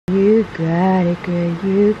You got it, girl.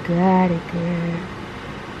 You got it, girl.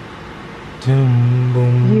 Boom,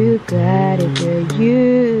 boom, You got it, girl.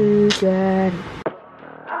 You got it.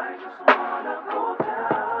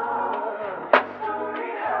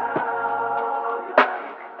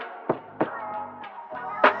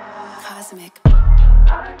 Causmic.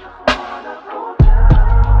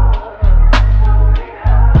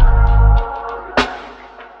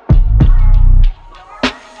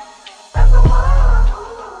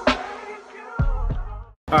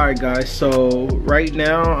 Alright guys, so right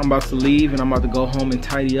now I'm about to leave and I'm about to go home and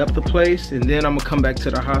tidy up the place, and then I'm gonna come back to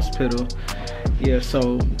the hospital. Yeah,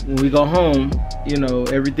 so when we go home, you know,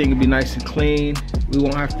 everything will be nice and clean. We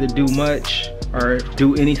won't have to do much or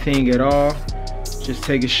do anything at all. Just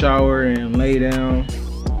take a shower and lay down,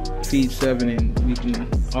 feed Seven, and we can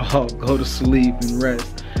all go to sleep and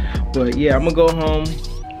rest. But yeah, I'm gonna go home,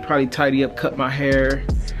 probably tidy up, cut my hair,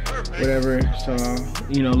 whatever, so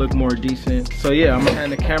you know, look more decent. So yeah, I'm gonna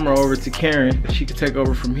hand the camera over to Karen. She can take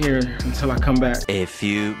over from here until I come back. A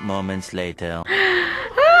few moments later. Hi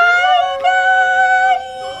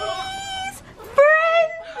guys,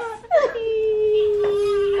 friends.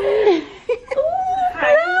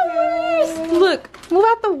 Flowers. Look, move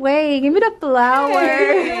out the way. Give me the flowers.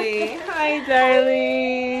 Hey. Hi,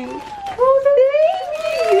 darling. Oh,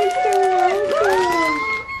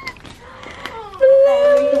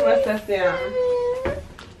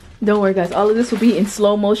 don't worry guys, all of this will be in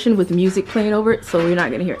slow motion with music playing over it, so you're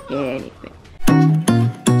not gonna hear anything.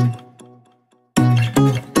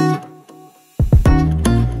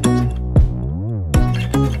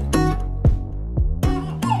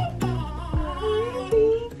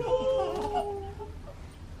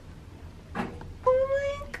 Oh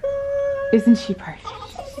my god. Isn't she perfect?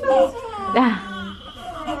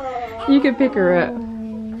 Ah, you can pick her up.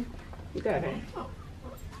 You got her.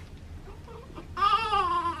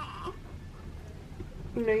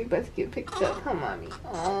 You know you about to get picked up, huh, mommy?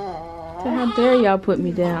 Aww. So how dare y'all put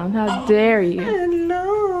me down? How dare you?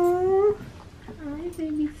 Hello. Hi,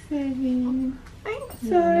 baby Seven. I'm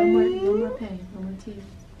sorry. No more pain, no more tears.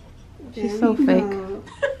 She's so fake.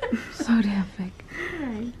 So damn fake.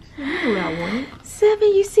 Hi. You know what I wanted.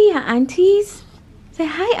 Seven, you see your aunties? Say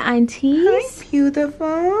hi, aunties. Hi,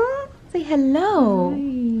 beautiful. Say hello. Hi.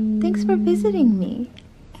 Thanks for visiting me.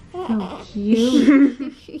 So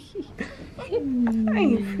cute.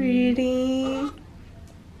 Hi, pretty.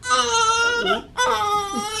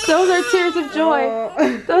 Those are tears of joy.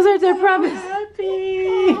 Those are their promise.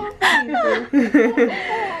 Happy.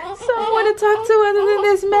 Someone to talk to other than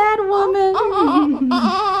this mad woman.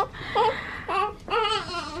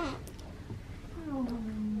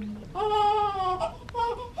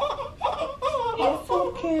 It's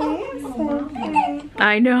okay. It's okay.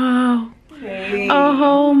 I know. Hey.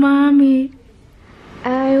 Oh, mommy.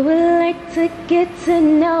 I would like to get to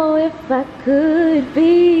know if I could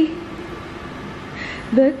be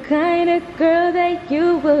the kind of girl that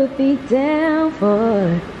you would be down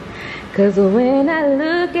for. 'Cause when I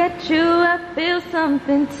look at you, I feel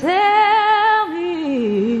something tell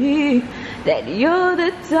me that you're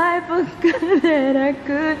the type of girl that I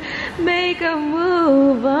could make a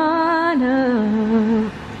move on.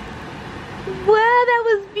 Wow, that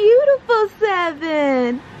was beautiful,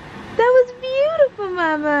 Seven. That was beautiful,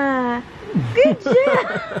 Mama. Good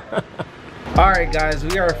job. Alright guys,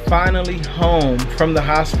 we are finally home from the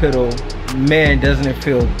hospital. Man, doesn't it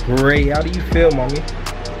feel great? How do you feel, mommy?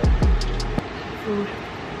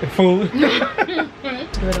 Food. Do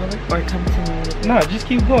it over or come to me. No, just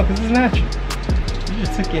keep going because it's natural. You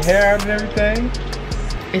just took your hair out and everything.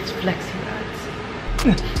 It's flexi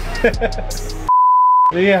rods.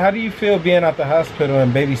 Yeah, how do you feel being at the hospital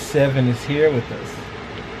and baby Seven is here with us?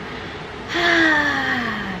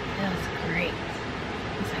 Feels great.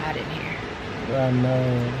 It's hot in here. I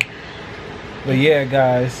know. But yeah,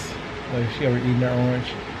 guys. Like, she ever eaten her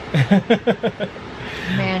orange?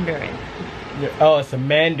 Mandarin. Oh, it's a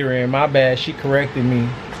mandarin. My bad. She corrected me.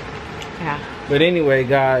 Yeah. But anyway,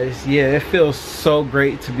 guys, yeah, it feels so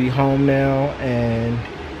great to be home now. And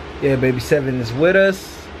yeah, baby Seven is with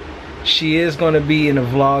us. She is going to be in the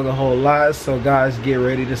vlog a whole lot. So guys, get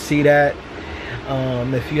ready to see that.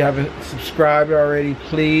 If you haven't subscribed already,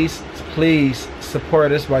 please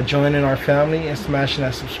support us by joining our family and smashing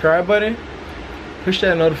that subscribe button. Push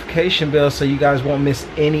that notification bell so you guys won't miss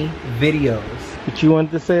any videos. But you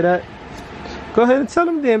wanted to say that? Go ahead and tell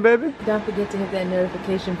them then, baby. Don't forget to hit that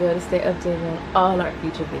notification bell to stay updated on all our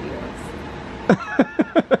future videos.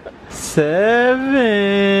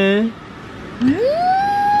 7.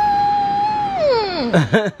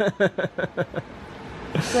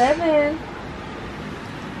 Seven.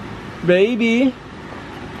 Baby.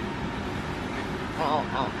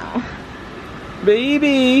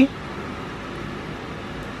 Baby.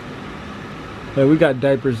 Like, we got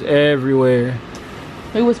diapers everywhere.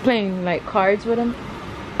 We was playing like cards with him.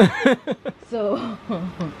 So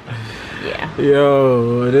yeah.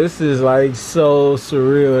 Yo, this is like so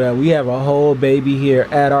surreal that we have a whole baby here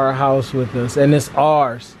at our house with us, and it's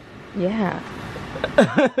ours. Yeah.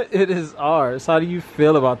 It is ours. How do you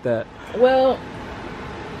feel about that? Well,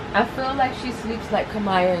 I feel like she sleeps like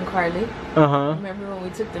Kamaya and Carly. Remember when we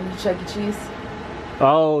took them to Chuck E. Cheese?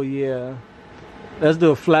 Oh yeah. Let's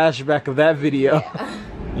do a flashback of that video. Yeah.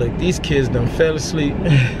 Look, these kids done fell asleep.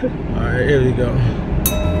 Alright, here we go.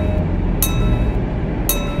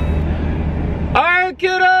 Alright,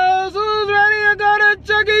 kiddos, who's ready to go to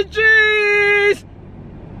Chuck E. Cheese?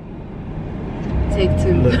 Take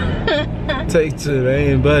two. Look, take two,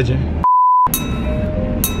 they ain't budging.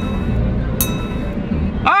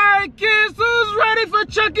 Alright, kids, who's ready for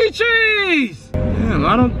Chuck E. Cheese? Damn,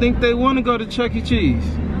 I don't think they want to go to Chuck E. Cheese.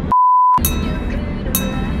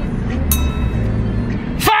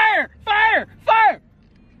 Fire! Fire! Fire!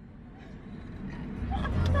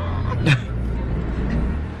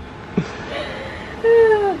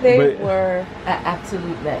 They were an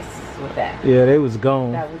absolute mess with that. Yeah, they was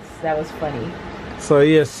gone. That was funny. So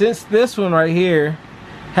yeah, since this one right here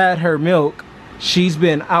had her milk, she's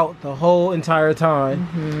been out the whole entire time.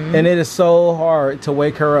 And it is so hard to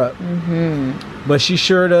wake her up. But she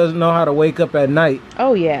sure does know how to wake up at night.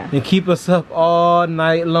 Oh yeah. And keep us up all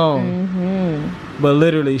night long. But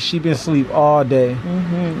literally, she been asleep all day.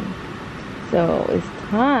 So it's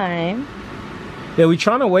time. Yeah, we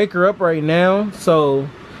trying to wake her up right now so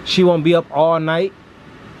she won't be up all night.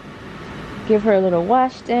 Give her a little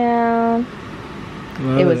wash down.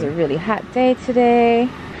 It was a really hot day today.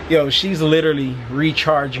 Yo, she's literally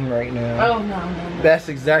recharging right now. Oh no. That's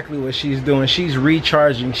exactly what she's doing. She's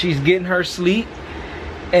recharging. She's getting her sleep,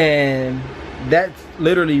 and that's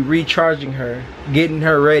literally recharging her, getting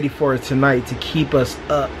her ready for tonight to keep us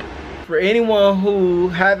up. For anyone who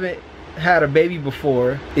haven't had a baby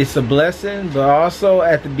before, it's a blessing, but also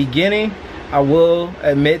at the beginning, I will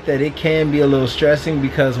admit that it can be a little stressing,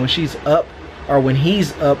 because when she's up or when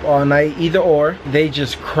he's up all night, either or, they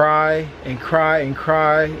just cry and cry and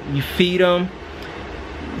cry. You feed them,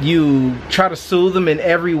 you try to soothe them in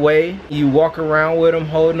every way, you walk around with them,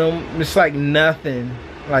 holding them. It's like nothing,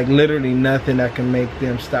 like literally nothing that can make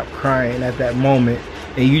them stop crying at that moment,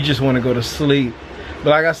 and you just want to go to sleep.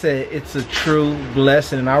 But like I said, it's a true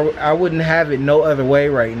blessing. I wouldn't have it no other way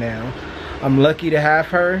right now. I'm lucky to have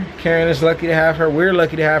her. Karen is lucky to have her. We're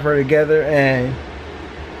lucky to have her together, and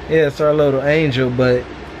yeah, it's our little angel, but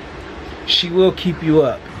she will keep you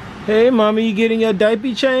up. Hey, mommy, you getting your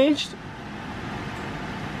diaper changed?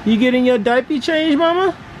 You getting your diaper changed,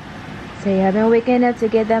 mama? Say I've been waking up to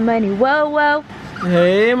get that money. Whoa, whoa.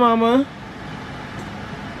 Hey, mama.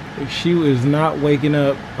 If she was not waking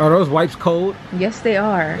up. Are those wipes cold? Yes, they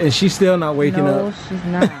are. And she's still not waking up? No, she's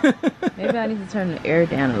not. Maybe I need to turn the air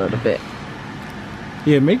down a little bit.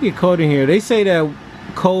 Yeah, make it cold in here. They say that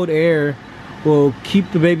cold air will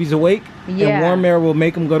keep the babies awake. Yeah. And warm air will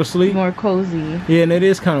make them go to sleep. More cozy. Yeah, and it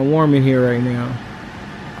is kind of warm in here right now.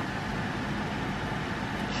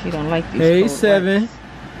 She don't like these Hey, cold Seven. wipes.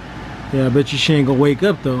 Yeah, I bet you she ain't gonna wake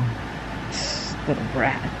up though. Little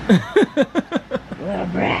brat. Little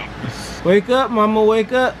brat. Wake up, mama,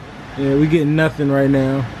 wake up. Yeah, we getting nothing right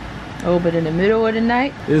now. Oh, but in the middle of the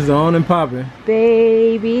night, It's on and popping.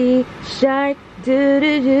 baby shark, doo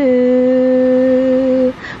doo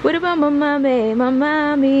doo. What about my mommy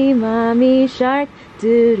shark,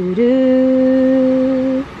 doo doo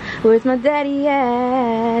doo. Where's my daddy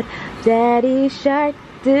at? Daddy shark,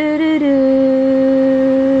 doo doo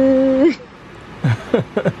doo.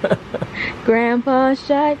 Grandpa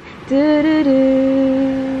shark, doo doo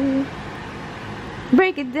doo.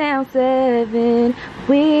 Break it down, Seven.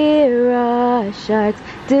 We're all sharks,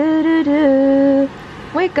 doo doo doo.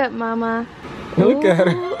 Wake up, mama. Look at her.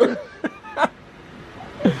 Ooh.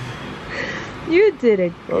 You did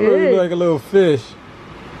it Oh, look, you good. like a little fish.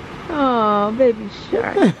 Oh, baby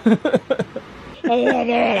shark.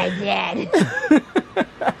 I did.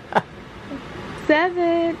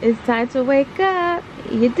 Seven, it's time to wake up.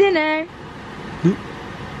 Eat your dinner.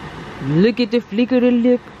 Look at the flick of the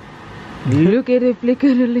lip. Look at the flick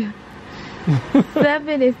of the lip.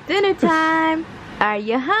 Seven, it's dinner time. Are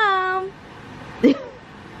you home?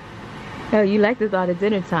 Oh, you like the thought of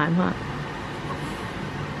dinner time, huh?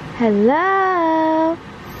 Hello,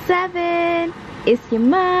 Seven. It's your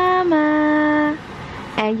mama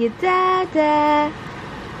and your dada.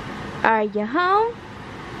 Are you home?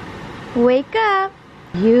 Wake up.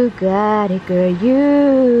 You got it, girl.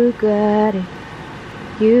 You got it.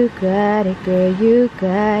 You got it, girl, you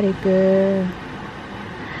got it, girl.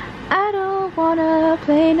 I don't wanna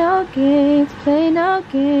play no games,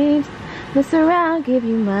 mess around, give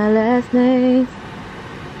you my last name.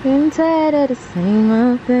 I'm tired of the same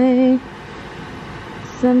old thing.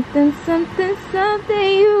 Something, something,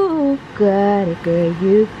 something. You got it, girl,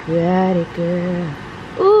 you got it, girl.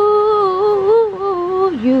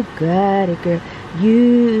 Ooh, you got it, girl,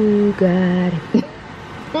 you got it.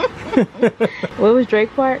 What was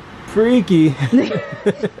Drake part? Freaky.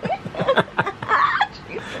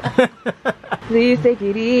 Please take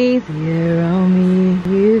it easier on me.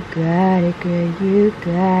 You got it, girl, you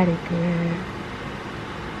got it, girl.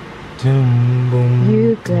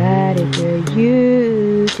 You got it, girl,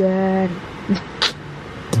 you got it.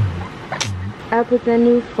 I put the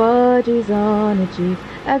new 4Gs on the Jeep.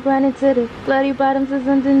 I grind into the bloody bottoms is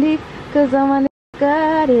underneath. Cause I wanna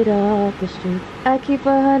got it off the streets. I keep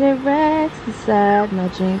 100 racks inside my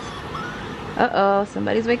jeans. Uh-oh,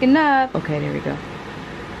 somebody's waking up. Okay, there we go.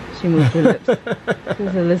 She moved her lips. She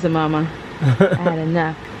said, listen, mama, I had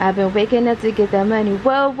enough. I've been waking up to get that money.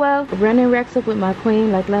 Whoa, whoa. Running racks up with my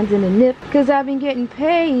queen like London and Nip. Cause I've been getting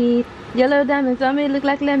paid. Yellow diamonds on me look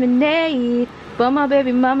like lemonade. But my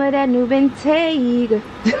baby mama, that new Bentayga.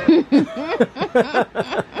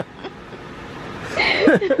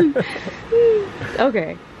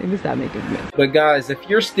 Okay, let me stop making this. But guys, if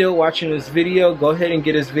you're still watching this video, go ahead and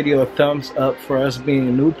give this video a thumbs up for us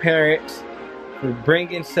being new parents, for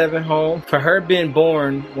bringing Seven home, for her being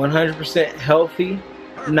born 100% healthy,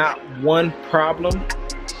 not one problem,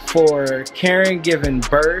 for Karen giving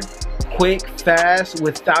birth quick, fast,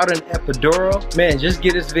 without an epidural. Man, just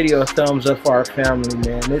give this video a thumbs up for our family,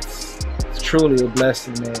 man. It's truly a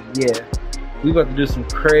blessing, man. Yeah. We about to do some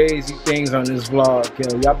crazy things on this vlog,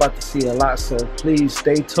 yo. Y'all about to see a lot, so please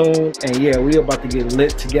stay tuned. And yeah, we about to get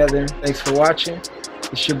lit together. Thanks for watching.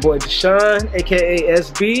 It's your boy Deshaun, aka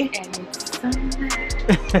SB.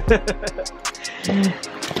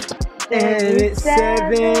 And it's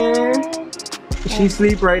 7. She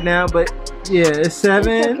sleep right now, but yeah, it's 7.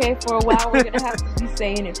 It's okay, for a while we're gonna have to be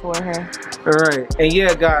saying it for her. Alright, and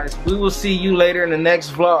yeah guys, we will see you later in the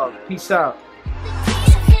next vlog. Peace out.